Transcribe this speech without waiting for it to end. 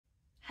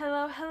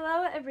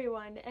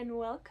everyone and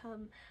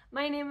welcome.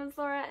 My name is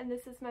Laura and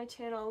this is my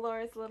channel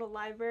Laura's Little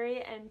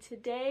Library, and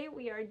today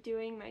we are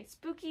doing my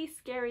Spooky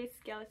Scary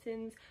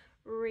Skeletons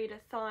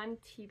Readathon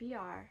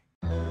TBR.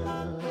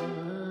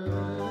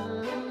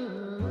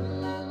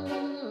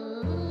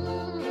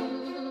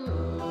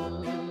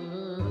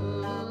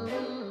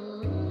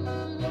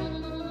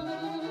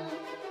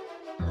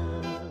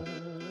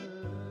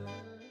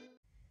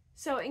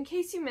 So in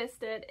case you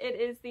missed it, it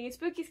is the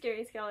Spooky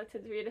Scary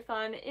Skeletons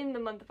Readathon in the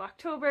month of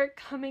October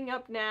coming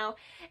up now,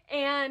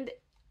 and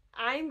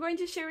I'm going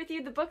to share with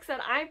you the books that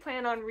I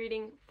plan on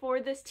reading for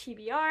this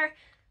TBR.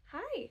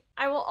 Hi!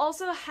 I will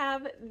also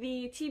have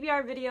the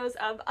TBR videos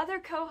of other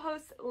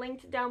co-hosts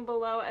linked down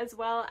below, as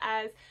well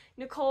as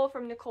Nicole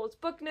from Nicole's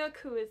Book Nook,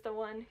 who is the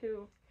one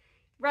who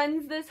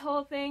runs this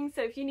whole thing.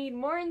 So if you need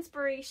more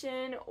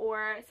inspiration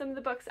or some of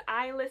the books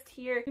I list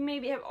here you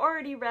maybe have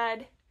already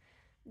read,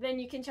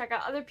 then you can check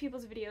out other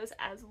people's videos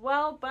as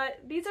well. But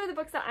these are the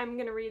books that I'm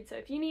going to read, so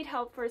if you need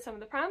help for some of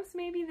the prompts,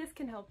 maybe this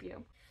can help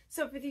you.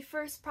 So for the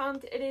first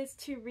prompt, it is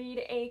to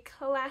read a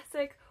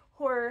classic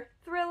horror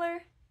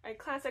thriller, a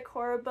classic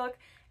horror book,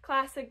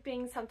 classic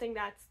being something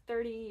that's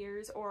 30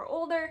 years or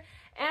older.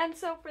 And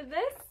so for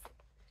this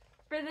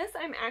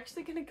I'm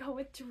actually going to go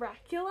with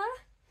Dracula.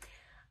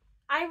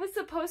 I was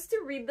supposed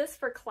to read this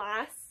for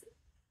class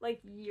like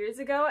years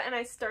ago, and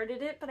I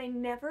started it, but I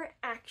never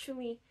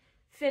actually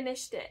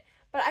finished it.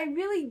 But I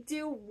really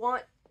do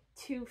want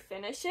to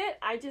finish it.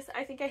 I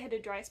think I hit a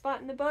dry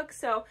spot in the book.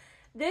 So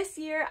this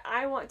year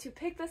I want to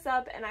pick this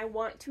up and I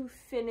want to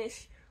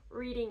finish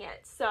reading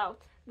it. So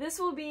this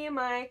will be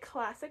my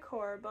classic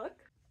horror book.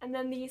 And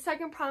then the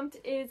second prompt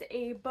is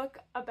a book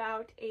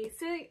about a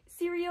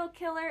serial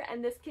killer,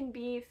 and this can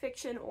be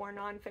fiction or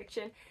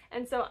nonfiction.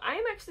 And so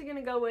I'm actually going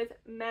to go with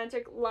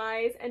Magic,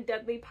 Lies, and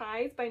Deadly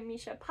Pies by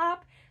Misha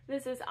Pop.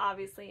 This is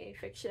obviously a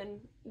fiction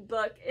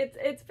book.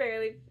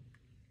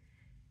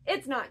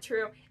 It's not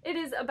true. It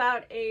is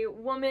about a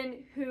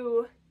woman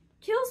who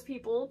kills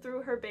people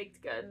through her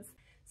baked goods.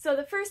 So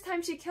the first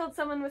time she killed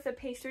someone with a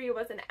pastry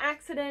was an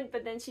accident,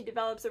 but then she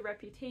develops a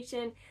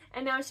reputation,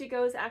 and now she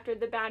goes after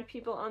the bad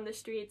people on the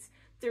streets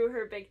through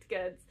her baked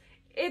goods.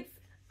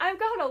 I've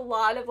got a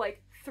lot of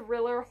like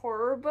thriller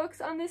horror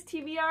books on this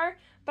TBR,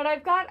 but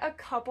I've got a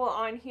couple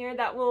on here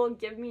that will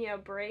give me a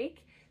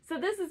break. So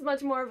this is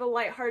much more of a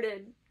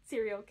lighthearted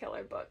serial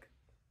killer book,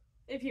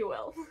 if you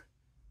will.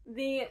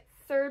 The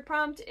third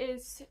prompt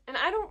is, and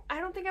I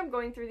don't think I'm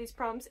going through these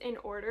prompts in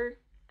order,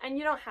 and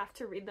you don't have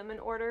to read them in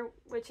order,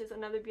 which is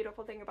another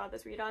beautiful thing about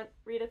this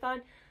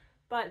readathon.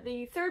 But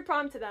the third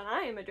prompt that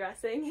I am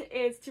addressing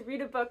is to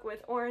read a book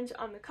with orange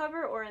on the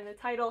cover or in the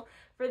title.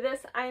 For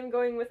this, I am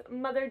going with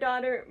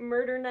Mother-Daughter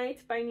Murder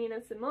Night by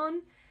Nina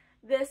Simone.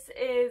 This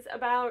is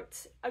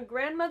about a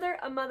grandmother,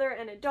 a mother,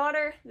 and a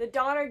daughter. The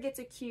daughter gets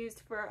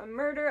accused for a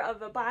murder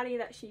of a body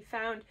that she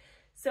found.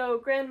 So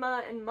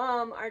grandma and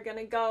mom are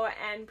gonna go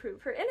and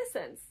prove her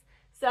innocence.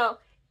 So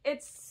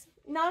it's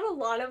not a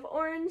lot of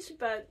orange,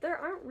 but there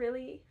aren't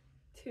really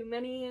too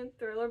many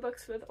thriller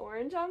books with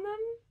orange on them.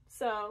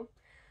 So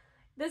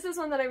this is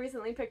one that I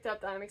recently picked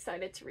up that I'm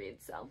excited to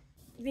read. So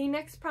the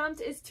next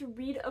prompt is to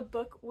read a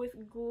book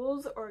with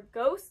ghouls or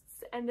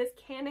ghosts, and this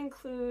can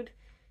include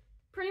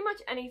pretty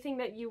much anything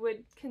that you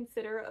would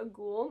consider a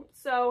ghoul.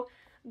 So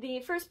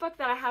the first book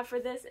that I have for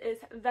this is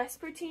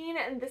Vespertine,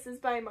 and this is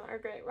by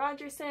Margaret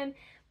Rogerson.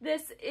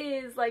 This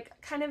is like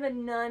kind of a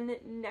nun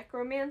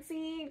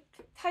necromancy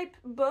type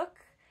book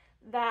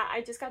that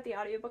I just got the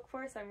audiobook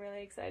for, so I'm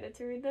really excited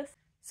to read this.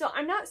 So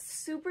I'm not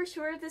super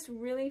sure if this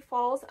really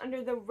falls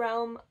under the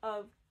realm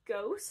of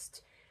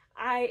ghost.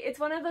 It's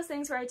one of those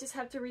things where I just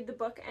have to read the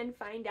book and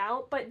find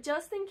out, but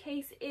just in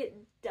case it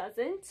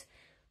doesn't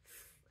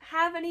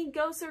have any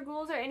ghosts or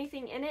ghouls or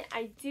anything in it,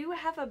 I do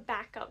have a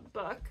backup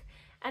book,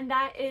 and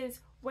that is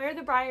Where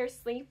the Briars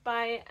Sleep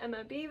by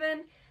Emma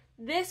Bevan.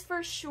 This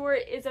for sure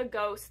is a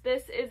ghost.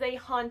 This is a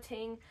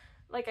haunting,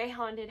 like a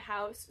haunted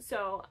house,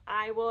 so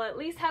I will at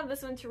least have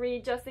this one to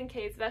read just in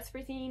case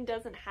Vespertine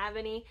doesn't have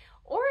any,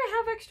 or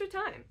I have extra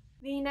time.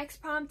 The next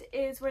prompt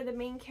is where the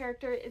main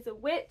character is a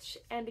witch,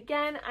 and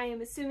again, I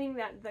am assuming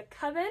that The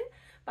Coven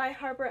by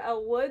Harper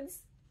L. Woods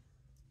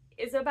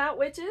is about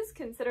witches,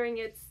 considering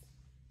it's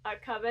a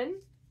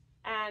coven,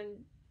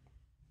 and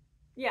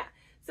yeah.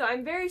 So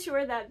I'm very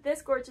sure that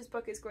this gorgeous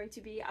book is going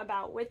to be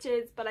about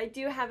witches, but I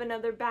do have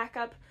another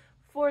backup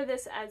for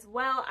this as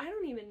well. I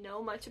don't even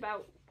know much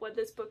about what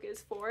this book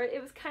is for.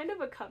 It was kind of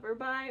a cover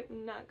buy,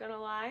 I'm not gonna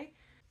lie.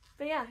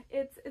 But yeah,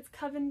 it's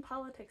coven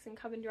politics and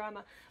coven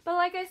drama. But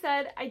like I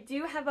said, I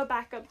do have a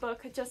backup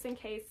book just in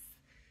case,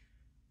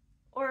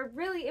 or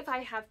really if I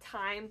have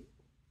time.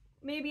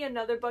 Maybe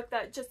another book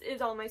that just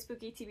is on my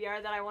spooky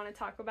TBR that I want to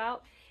talk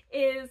about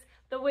is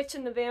The Witch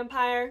and the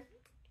Vampire.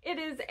 It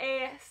is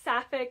a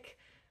sapphic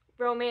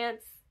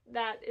romance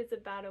that is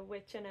about a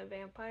witch and a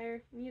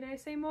vampire. Need I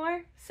say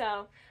more?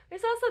 So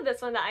there's also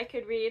this one that I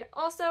could read.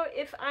 Also,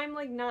 if I'm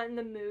like not in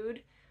the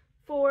mood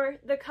for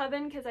The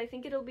Coven, because I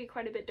think it'll be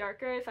quite a bit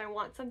darker, if I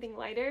want something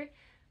lighter,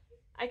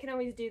 I can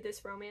always do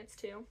this romance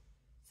too.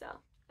 So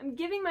I'm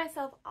giving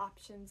myself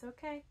options,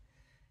 okay?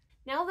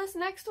 Now this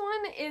next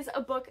one is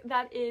a book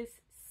that is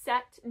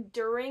set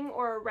during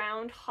or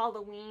around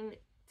Halloween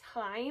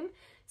time.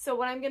 So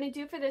what I'm going to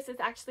do for this is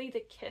actually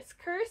The Kiss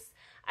Curse.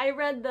 I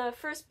read the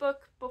first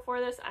book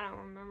before this. I don't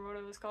remember what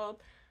it was called.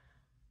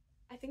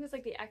 I think it was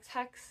like the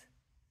X-Hex.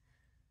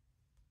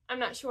 I'm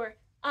not sure.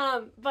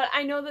 But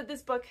I know that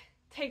this book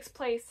takes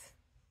place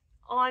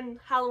on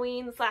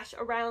Halloween /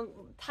 around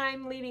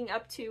time leading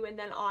up to and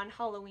then on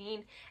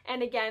Halloween.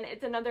 And again,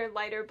 it's another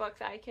lighter book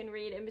that I can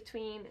read in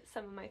between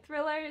some of my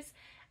thrillers.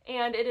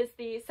 And it is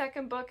the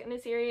second book in a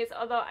series,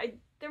 although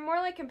they're more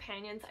like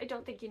companions. I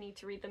don't think you need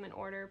to read them in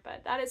order,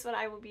 but that is what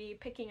I will be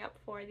picking up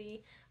for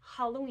the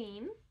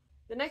Halloween.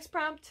 The next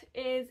prompt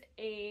is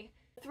a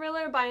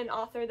thriller by an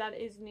author that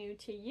is new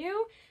to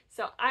you.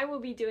 So I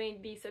will be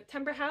doing The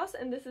September House,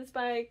 and this is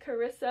by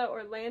Carissa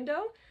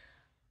Orlando.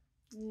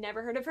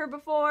 Never heard of her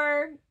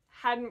before,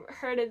 hadn't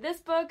heard of this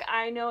book.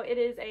 I know it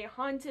is a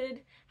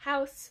haunted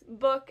house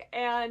book,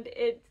 and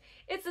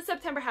it's The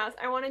September House.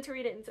 I wanted to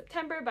read it in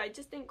September, but I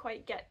just didn't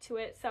quite get to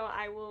it, so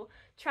I will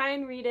try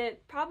and read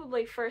it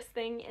probably first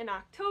thing in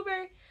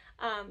October.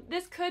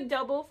 This could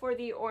double for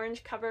the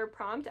orange cover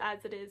prompt,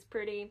 as it is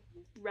pretty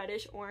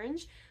reddish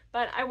orange,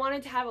 but I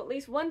wanted to have at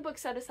least one book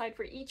set aside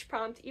for each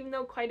prompt, even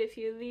though quite a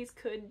few of these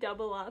could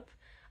double up,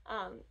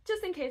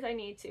 just in case I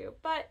need to.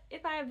 But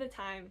if I have the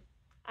time,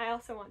 I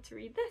also want to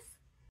read this.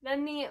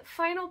 Then the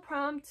final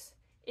prompt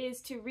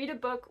is to read a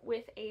book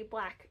with a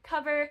black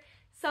cover.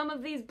 Some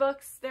of these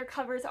books, their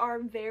covers are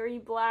very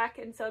black,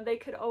 and so they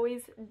could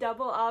always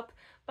double up.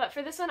 But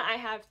for this one, I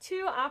have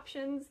two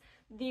options.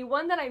 The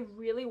one that I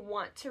really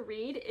want to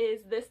read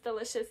is This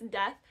Delicious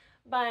Death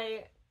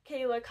by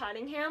Kayla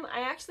Cottingham.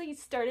 I actually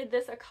started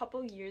this a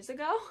couple years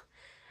ago,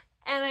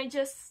 and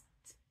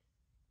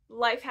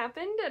life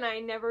happened and I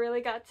never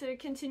really got to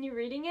continue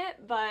reading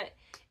it, but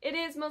it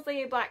is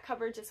mostly a black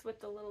cover just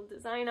with the little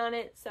design on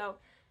it, so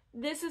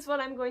this is what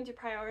I'm going to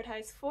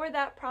prioritize for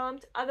that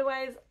prompt.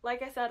 Otherwise,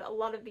 like I said, a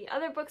lot of the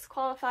other books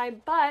qualify,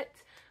 but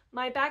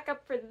my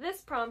backup for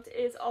this prompt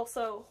is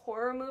also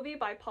Horror Movie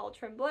by Paul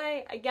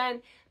Tremblay.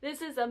 Again,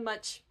 this is a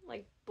much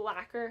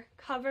blacker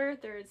cover.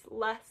 There's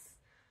less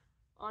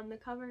on the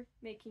cover,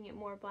 making it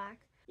more black.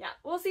 Yeah,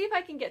 we'll see if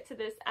I can get to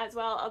this as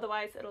well,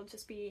 otherwise it'll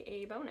just be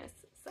a bonus.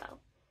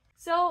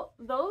 So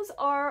those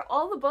are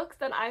all the books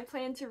that I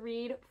plan to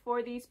read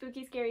for the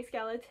Spooky Scary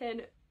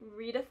Skeleton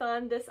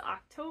Readathon this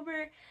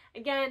October.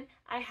 Again,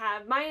 I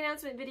have my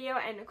announcement video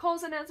and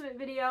Nicole's announcement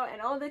video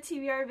and all the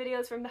TBR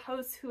videos from the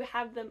hosts who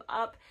have them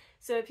up.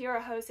 So if you're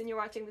a host and you're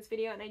watching this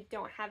video and I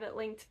don't have it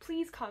linked,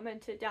 please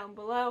comment it down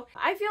below.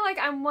 I feel like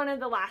I'm one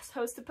of the last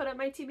hosts to put up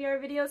my TBR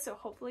videos, so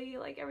hopefully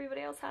everybody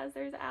else has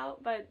theirs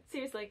out. But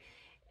seriously,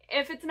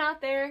 if it's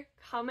not there,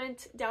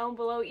 comment down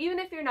below. Even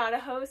if you're not a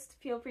host,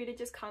 feel free to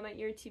just comment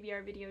your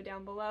TBR video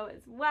down below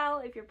as well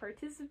if you're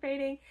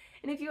participating.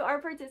 And if you are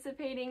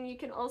participating, you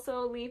can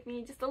also leave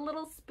me just a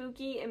little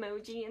spooky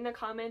emoji in the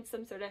comments,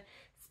 some sort of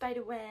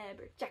spider web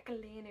or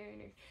jack-o'-lantern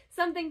or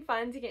something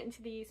fun to get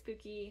into the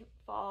spooky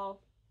fall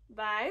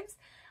vibes.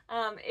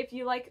 If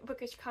you like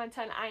bookish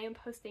content, I am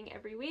posting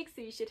every week,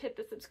 so you should hit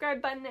the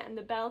subscribe button and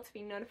the bell to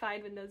be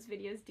notified when those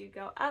videos do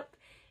go up.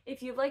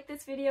 If you like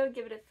this video,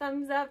 give it a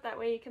thumbs up, that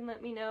way you can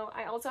let me know.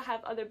 I also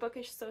have other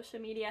bookish social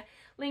media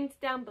linked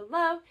down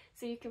below,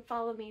 so you can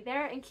follow me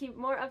there and keep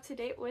more up to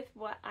date with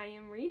what I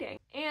am reading.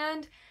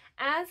 And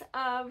as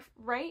of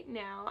right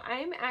now,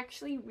 I'm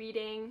actually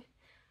reading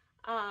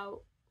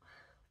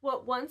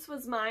What Once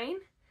Was Mine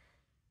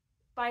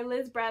by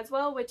Liz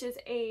Braswell, which is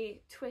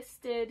a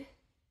Twisted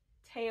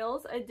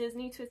Tales, a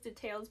Disney Twisted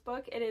Tales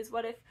book. It is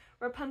what if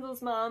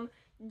Rapunzel's mom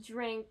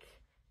drank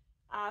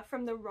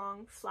from the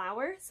wrong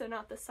flower, so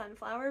not the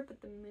sunflower but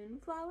the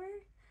moonflower.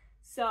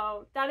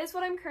 So that is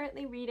what I'm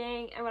currently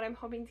reading and what I'm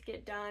hoping to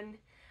get done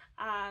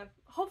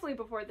hopefully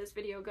before this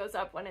video goes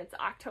up when it's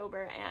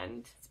October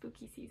and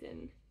spooky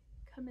season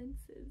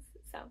commences.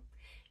 So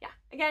yeah,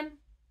 again,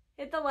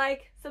 hit the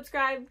like,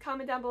 subscribe,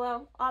 comment down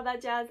below, all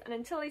that jazz, and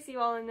until I see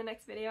you all in the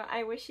next video,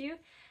 I wish you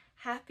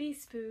happy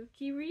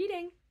spooky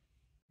reading!